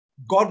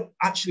God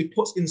actually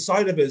puts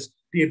inside of us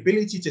the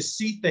ability to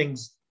see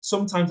things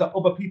sometimes that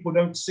other people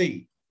don't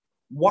see.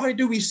 Why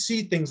do we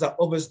see things that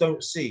others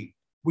don't see?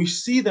 We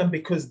see them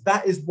because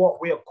that is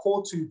what we are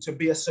called to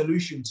be a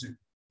solution to.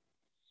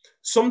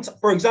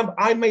 For example,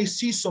 I may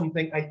see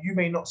something and you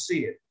may not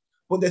see it,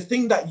 but the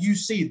thing that you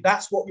see,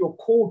 that's what you're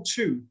called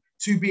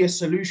to be a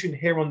solution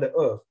here on the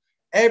earth.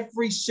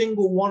 Every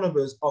single one of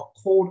us are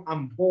called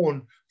and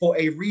born for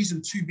a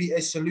reason to be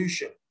a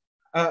solution.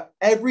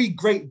 Every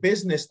great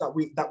business that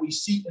we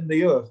see in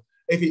the earth,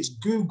 if it's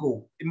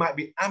Google, it might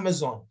be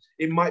Amazon,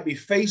 it might be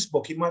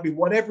Facebook, it might be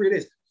whatever it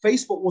is.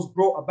 Facebook was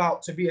brought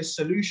about to be a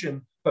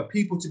solution for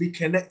people to be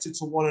connected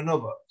to one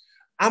another.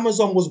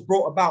 Amazon was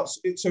brought about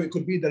so it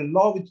could be the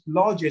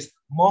largest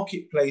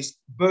marketplace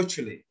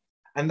virtually.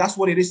 And that's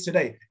what it is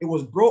today. It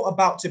was brought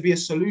about to be a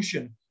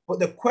solution. But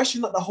the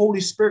question that the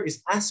Holy Spirit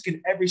is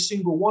asking every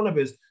single one of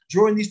us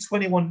during these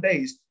 21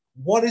 days,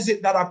 what is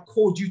it that I've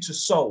called you to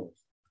solve?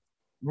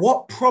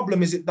 What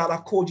problem is it that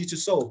I've called you to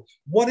solve?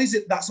 What is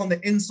it that's on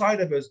the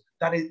inside of us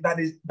that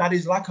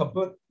is like a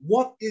burden?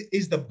 What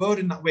is the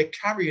burden that we're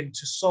carrying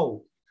to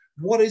solve?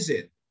 What is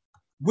it?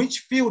 Which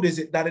field is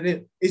it that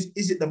it is?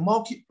 Is it the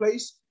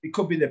marketplace? It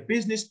could be the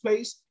business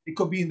place. It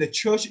could be in the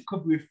church. It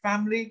could be with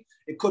family.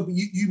 It could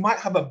be, you might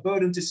have a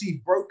burden to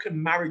see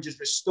broken marriages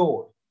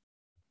restored.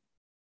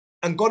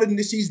 And God in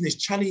this season is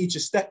challenging you to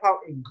step out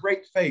in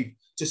great faith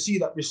to see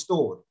that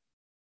restored.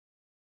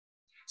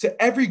 So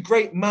every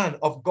great man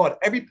of God,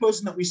 every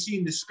person that we see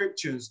in the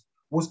scriptures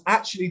was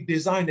actually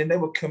designed and they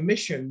were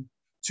commissioned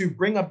to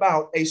bring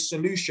about a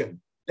solution.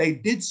 They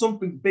did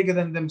something bigger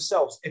than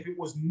themselves. If it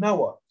was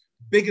Noah,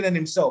 bigger than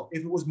himself.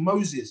 If it was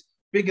Moses,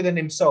 bigger than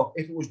himself.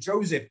 If it was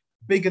Joseph,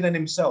 bigger than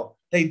himself.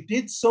 They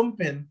did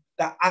something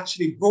that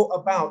actually brought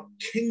about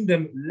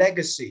kingdom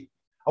legacy.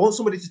 I want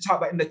somebody to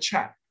type that in the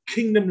chat.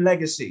 Kingdom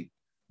legacy.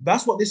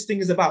 That's what this thing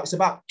is about. It's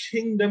about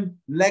kingdom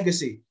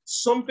legacy.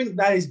 Something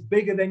that is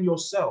bigger than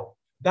yourself.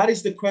 That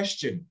is the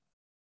question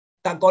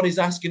that God is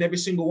asking every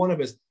single one of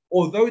us.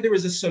 Although there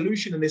is a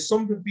solution and there's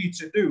something for you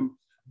to do,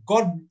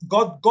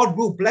 God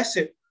will bless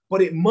it,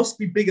 but it must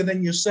be bigger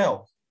than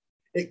yourself.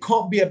 It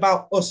can't be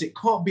about us. It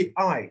can't be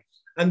I.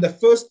 And the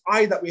first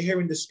I that we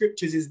hear in the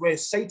scriptures is where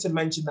Satan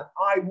mentioned that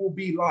I will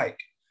be like.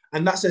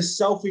 And that's a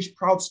selfish,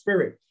 proud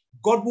spirit.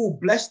 God will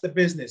bless the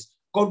business.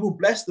 God will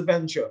bless the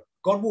venture.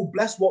 God will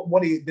bless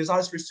what he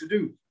desires for us to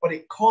do. But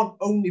it can't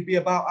only be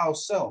about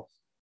ourselves.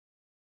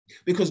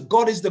 Because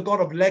God is the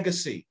God of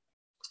legacy.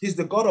 He's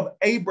the God of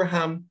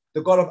Abraham,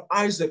 the God of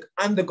Isaac,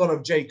 and the God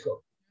of Jacob.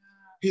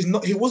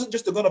 He wasn't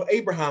just the God of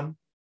Abraham.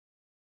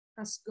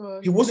 That's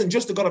good. He wasn't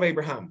just the God of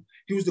Abraham.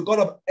 He was the God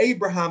of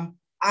Abraham,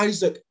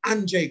 Isaac,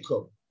 and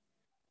Jacob.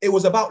 It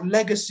was about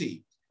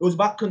legacy. It was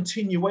about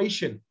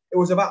continuation. It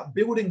was about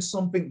building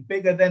something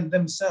bigger than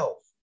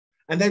themselves.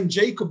 And then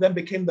Jacob then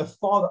became the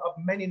father of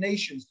many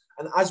nations.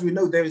 And as we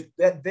know, there is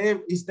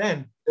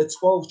then the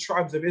 12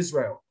 tribes of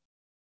Israel.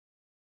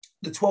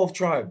 The 12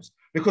 tribes.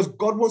 Because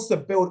God wants to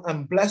build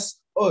and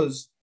bless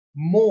us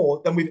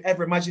more than we've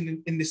ever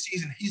imagined in this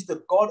season. He's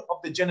the God of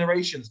the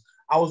generations.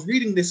 I was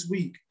reading this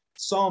week,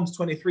 Psalms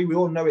 23. We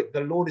all know it.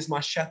 The Lord is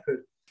my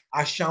shepherd.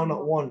 I shall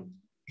not want.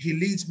 He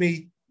leads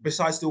me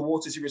beside still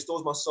waters. He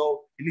restores my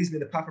soul. He leads me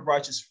in the path of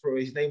righteousness for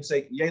his name's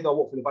sake. Yea, though I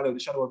walk through the valley of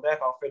the shadow of death,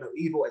 I'll fear no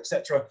evil,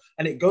 etc.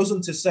 And it goes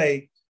on to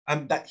say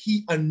that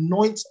he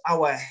anoints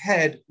our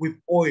head with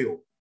oil.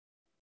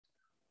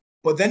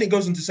 But then it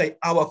goes on to say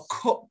our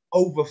cup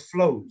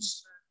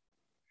overflows.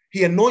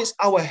 He anoints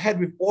our head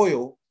with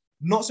oil,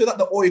 not so that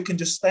the oil can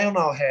just stay on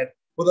our head,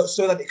 but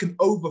so that it can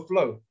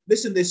overflow.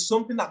 Listen, there's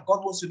something that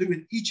God wants to do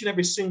in each and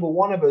every single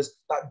one of us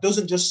that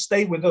doesn't just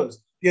stay with us.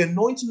 The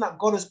anointing that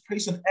God has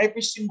placed on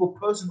every single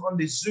person on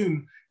this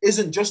Zoom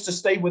isn't just to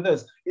stay with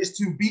us. It's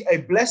to be a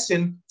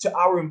blessing to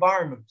our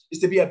environment.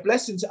 It's to be a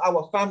blessing to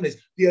our families.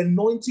 The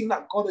anointing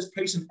that God has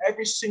placed on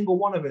every single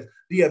one of us,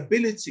 the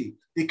ability,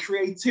 the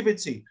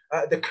creativity,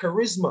 the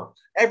charisma,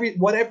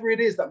 whatever it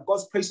is that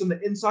God's placed on the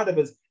inside of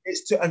us,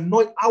 it's to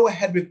anoint our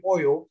head with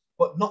oil,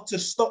 but not to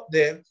stop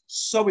there,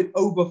 so it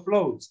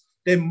overflows.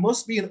 There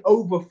must be an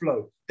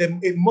overflow.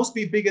 It must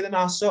be bigger than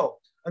ourselves.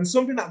 And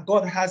something that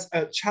God has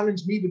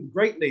challenged me with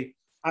greatly,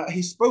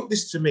 he spoke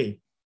this to me.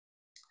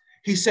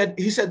 He said,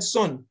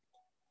 son,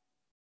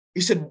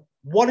 he said,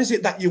 what is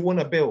it that you want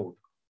to build?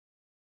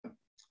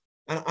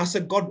 And I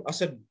said, God,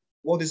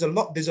 well, there's a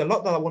lot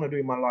that I want to do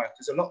in my life.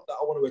 There's a lot that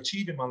I want to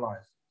achieve in my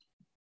life.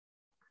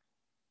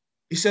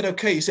 He said,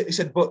 okay. He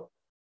said, but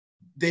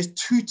there's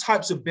two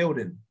types of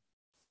building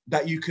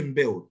that you can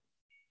build.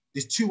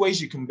 There's two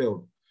ways you can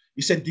build.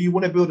 He said, do you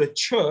want to build a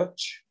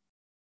church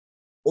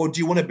or do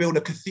you want to build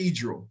a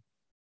cathedral?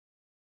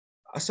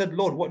 I said,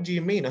 Lord, what do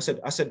you mean? I said,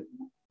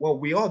 well,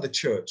 we are the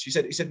church. He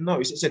said, no.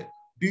 He said,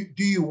 do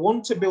you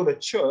want to build a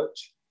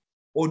church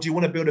or do you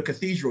want to build a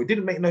cathedral? It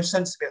didn't make no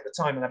sense to me at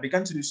the time. And I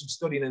began to do some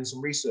studying and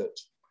some research.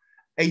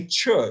 A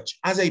church,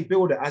 as a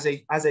builder, as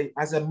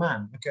a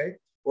man, okay,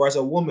 or as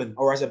a woman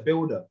or as a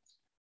builder,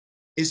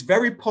 it's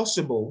very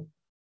possible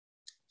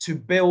to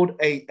build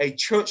a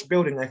church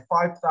building, a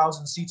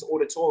 5,000 seat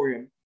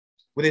auditorium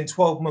within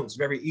 12 months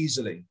very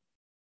easily.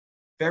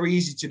 Very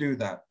easy to do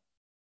that.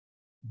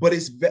 But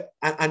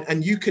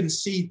and you can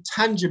see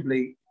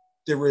tangibly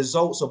the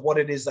results of what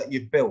it is that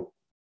you've built.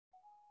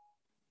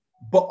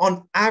 But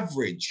on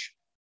average,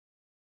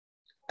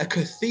 a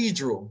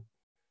cathedral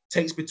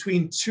takes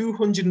between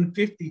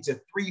 250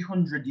 to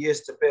 300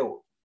 years to build.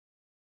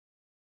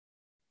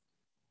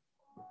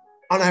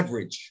 On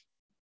average,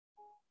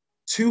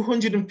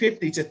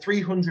 250 to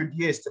 300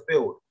 years to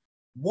build.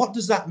 What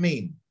does that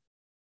mean?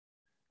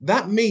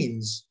 That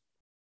means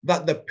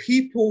that the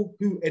people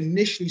who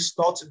initially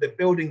started the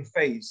building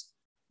phase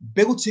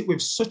built it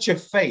with such a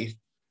faith,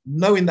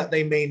 knowing that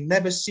they may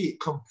never see it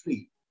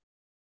complete.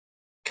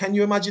 Can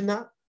you imagine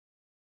that?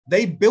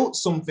 They built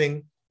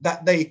something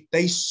that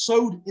they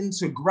sowed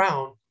into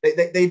ground.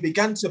 They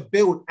began to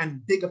build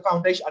and dig a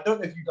foundation. I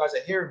don't know if you guys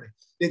are hearing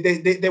me.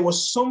 There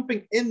was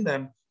something in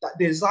them that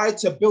desired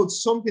to build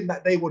something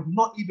that they would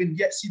not even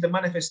yet see the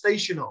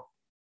manifestation of.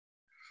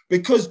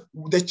 Because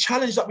the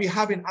challenge that we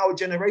have in our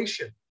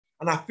generation,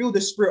 and I feel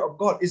the Spirit of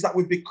God, is that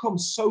we've become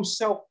so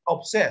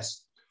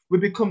self-obsessed.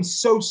 We've become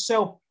so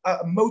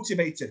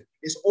self-motivated.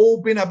 It's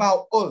all been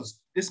about us.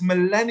 This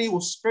millennial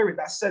spirit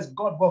that says,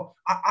 God, well,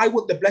 I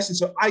want the blessing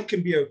so I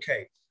can be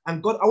okay.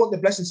 And God, I want the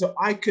blessing so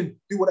I can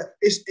do what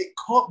it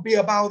can't be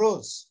about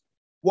us.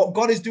 What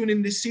God is doing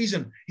in this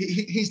season,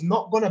 he's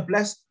not going to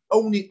bless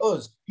only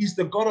us. He's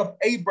the God of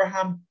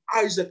Abraham,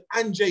 Isaac,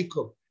 and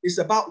Jacob. It's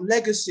about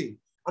legacy.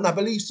 And I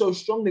believe so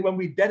strongly when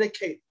we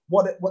dedicate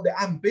what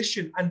the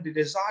ambition and the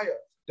desire,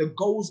 the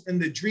goals and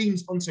the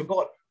dreams unto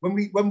God,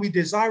 when we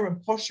desire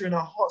and posture in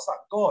our hearts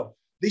that God,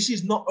 this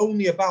is not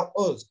only about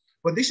us,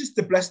 but this is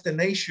to bless the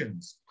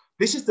nations.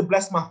 This is to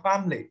bless my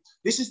family.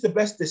 This is to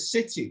bless the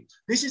city.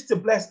 This is to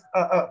bless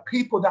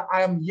people that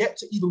I am yet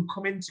to even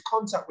come into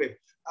contact with.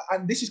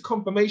 And this is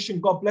confirmation.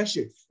 God bless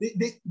you.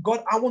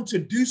 God, I want to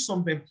do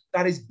something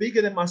that is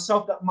bigger than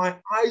myself, that my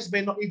eyes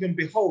may not even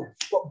behold.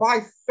 But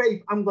by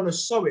faith, I'm going to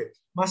sow it.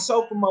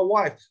 Myself and my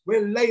wife,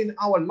 we're laying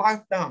our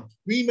life down.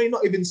 We may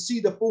not even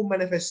see the full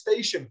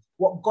manifestation,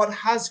 what God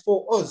has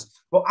for us,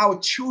 but our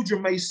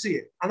children may see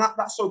it. And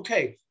that's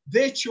okay.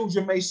 Their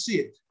children may see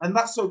it, and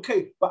that's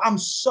okay. But I'm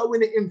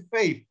sowing it in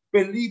faith,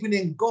 believing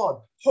in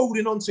God,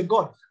 holding on to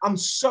God. I'm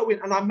sowing,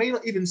 and I may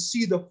not even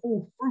see the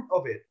full fruit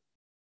of it.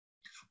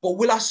 But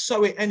will I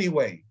sow it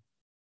anyway?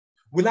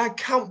 Will I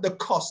count the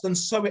cost and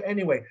sow it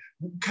anyway?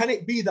 Can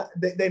it be that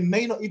there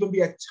may not even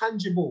be a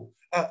tangible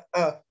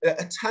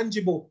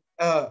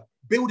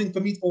building for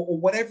me, or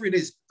whatever it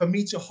is for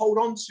me to hold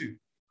on to,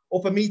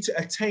 or for me to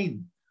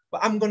attain?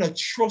 But I'm going to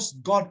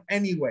trust God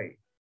anyway.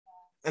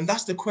 And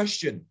that's the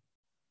question.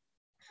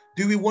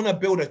 Do we want to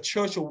build a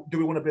church, or do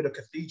we want to build a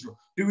cathedral?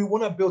 Do we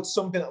want to build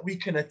something that we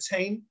can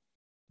attain,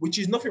 which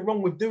is nothing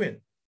wrong with doing?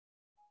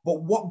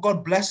 But what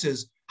God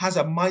blesses has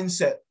a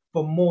mindset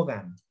for more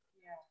than.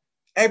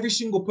 Yeah. Every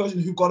single person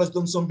who God has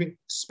done something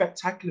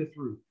spectacular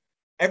through,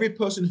 every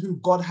person who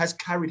God has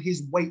carried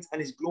his weight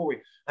and his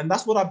glory. And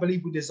that's what I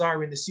believe we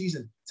desire in the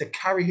season, to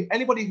carry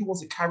anybody who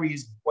wants to carry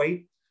his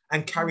weight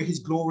and carry his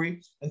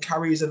glory and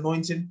carry his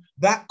anointing.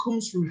 That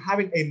comes through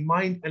having a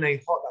mind and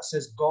a heart that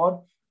says, God,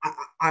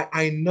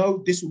 I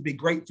know this will be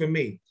great for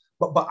me,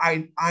 but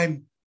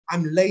I'm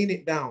laying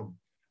it down,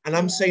 and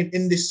I'm saying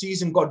in this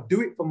season, God,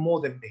 do it for more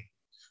than me.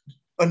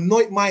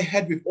 Anoint my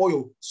head with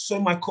oil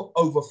so my cup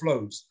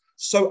overflows,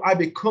 so I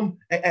become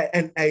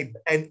an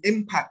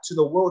impact to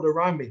the world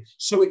around me,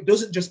 so it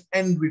doesn't just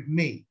end with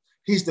me.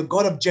 He's the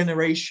God of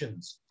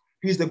generations.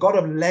 He's the God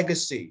of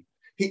legacy.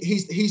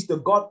 He's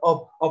the God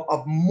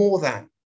of more than.